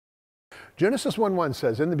Genesis 1:1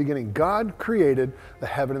 says, in the beginning, God created the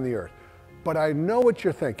heaven and the earth. But I know what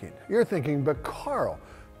you're thinking. You're thinking, but Carl,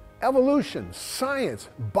 evolution, science,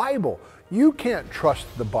 Bible, you can't trust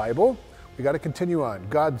the Bible. We got to continue on.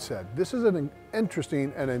 God said, this is an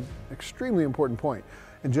interesting and an extremely important point.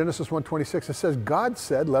 In Genesis 1:26, it says, God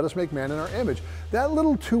said, let us make man in our image. That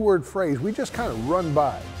little two-word phrase, we just kind of run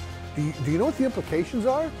by. Do you know what the implications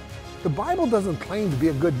are? The Bible doesn't claim to be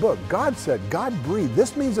a good book. God said, God breathed.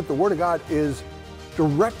 This means that the Word of God is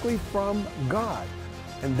directly from God.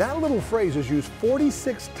 And that little phrase is used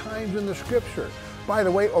 46 times in the Scripture. By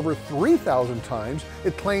the way, over 3,000 times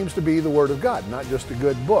it claims to be the Word of God, not just a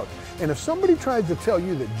good book. And if somebody tries to tell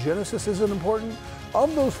you that Genesis isn't important,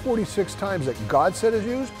 of those 46 times that God said is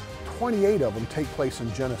used, 28 of them take place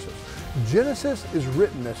in Genesis. Genesis is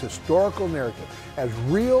written as historical narrative, as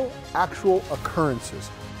real, actual occurrences.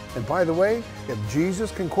 And by the way, if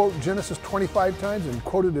Jesus can quote Genesis 25 times and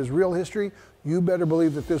quote it as real history, you better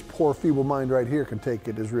believe that this poor feeble mind right here can take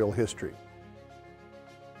it as real history.